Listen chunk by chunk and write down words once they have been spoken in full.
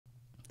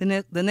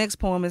The next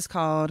poem is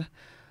called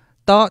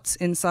Thoughts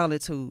in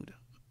Solitude.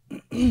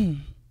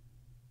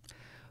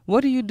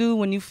 What do you do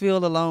when you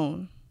feel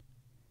alone,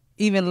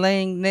 even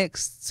laying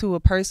next to a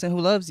person who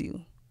loves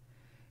you?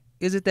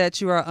 Is it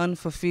that you are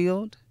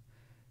unfulfilled?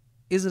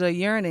 Is it a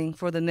yearning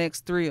for the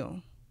next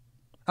thrill?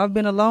 I've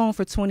been alone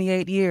for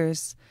 28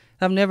 years.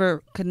 I've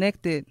never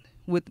connected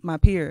with my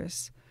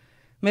peers.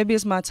 Maybe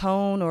it's my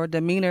tone or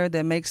demeanor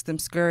that makes them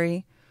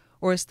scurry,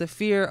 or it's the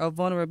fear of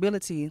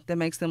vulnerability that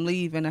makes them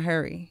leave in a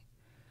hurry.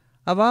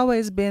 I've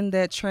always been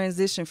that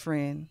transition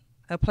friend,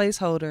 a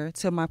placeholder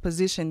till my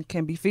position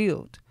can be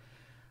filled.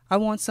 I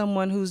want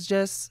someone who's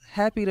just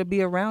happy to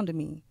be around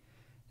me.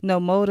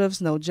 No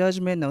motives, no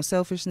judgment, no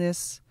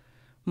selfishness.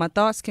 My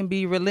thoughts can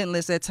be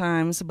relentless at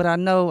times, but I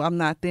know I'm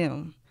not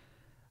them.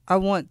 I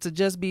want to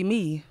just be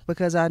me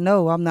because I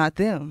know I'm not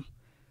them.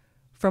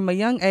 From a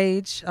young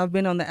age, I've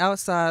been on the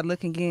outside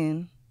looking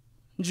in,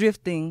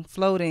 drifting,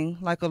 floating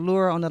like a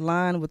lure on a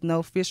line with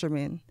no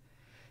fishermen.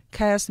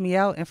 Cast me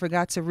out and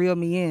forgot to reel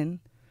me in.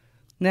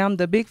 Now I'm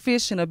the big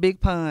fish in a big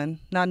pond,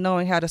 not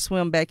knowing how to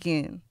swim back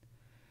in.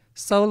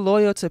 So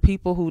loyal to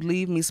people who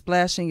leave me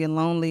splashing and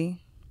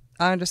lonely.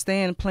 I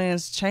understand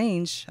plans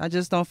change, I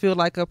just don't feel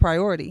like a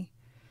priority.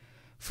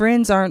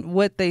 Friends aren't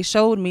what they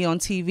showed me on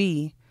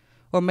TV,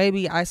 or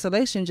maybe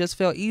isolation just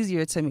felt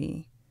easier to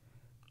me.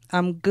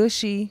 I'm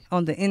gushy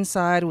on the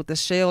inside with a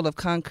shell of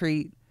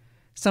concrete.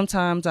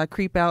 Sometimes I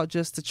creep out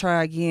just to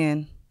try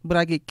again, but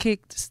I get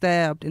kicked,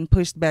 stabbed, and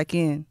pushed back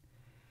in.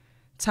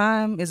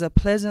 Time is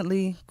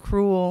pleasantly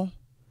cruel.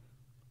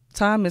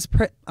 Time is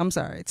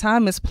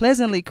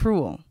pleasantly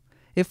cruel.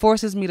 It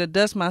forces me to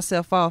dust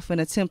myself off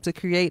and attempt to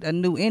create a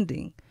new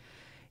ending,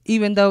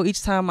 even though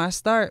each time I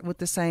start with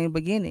the same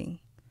beginning.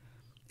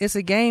 It's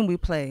a game we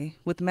play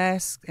with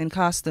masks and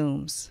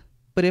costumes.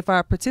 But if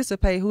I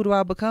participate, who do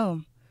I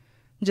become?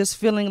 Just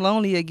feeling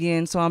lonely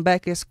again, so I'm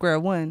back at square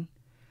one.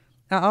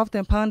 I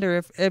often ponder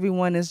if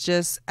everyone is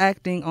just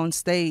acting on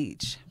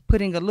stage,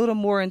 putting a little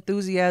more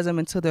enthusiasm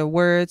into their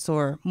words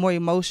or more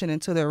emotion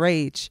into their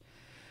rage.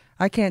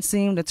 I can't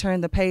seem to turn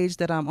the page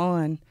that I'm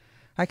on.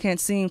 I can't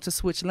seem to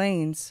switch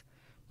lanes.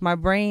 My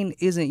brain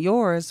isn't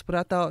yours, but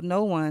I thought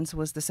no one's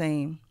was the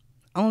same.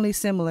 Only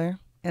similar,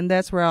 and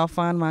that's where I'll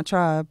find my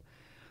tribe.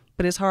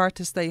 But it's hard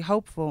to stay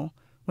hopeful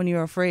when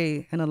you're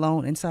afraid and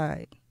alone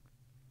inside.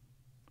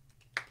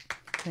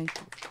 Thank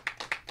you.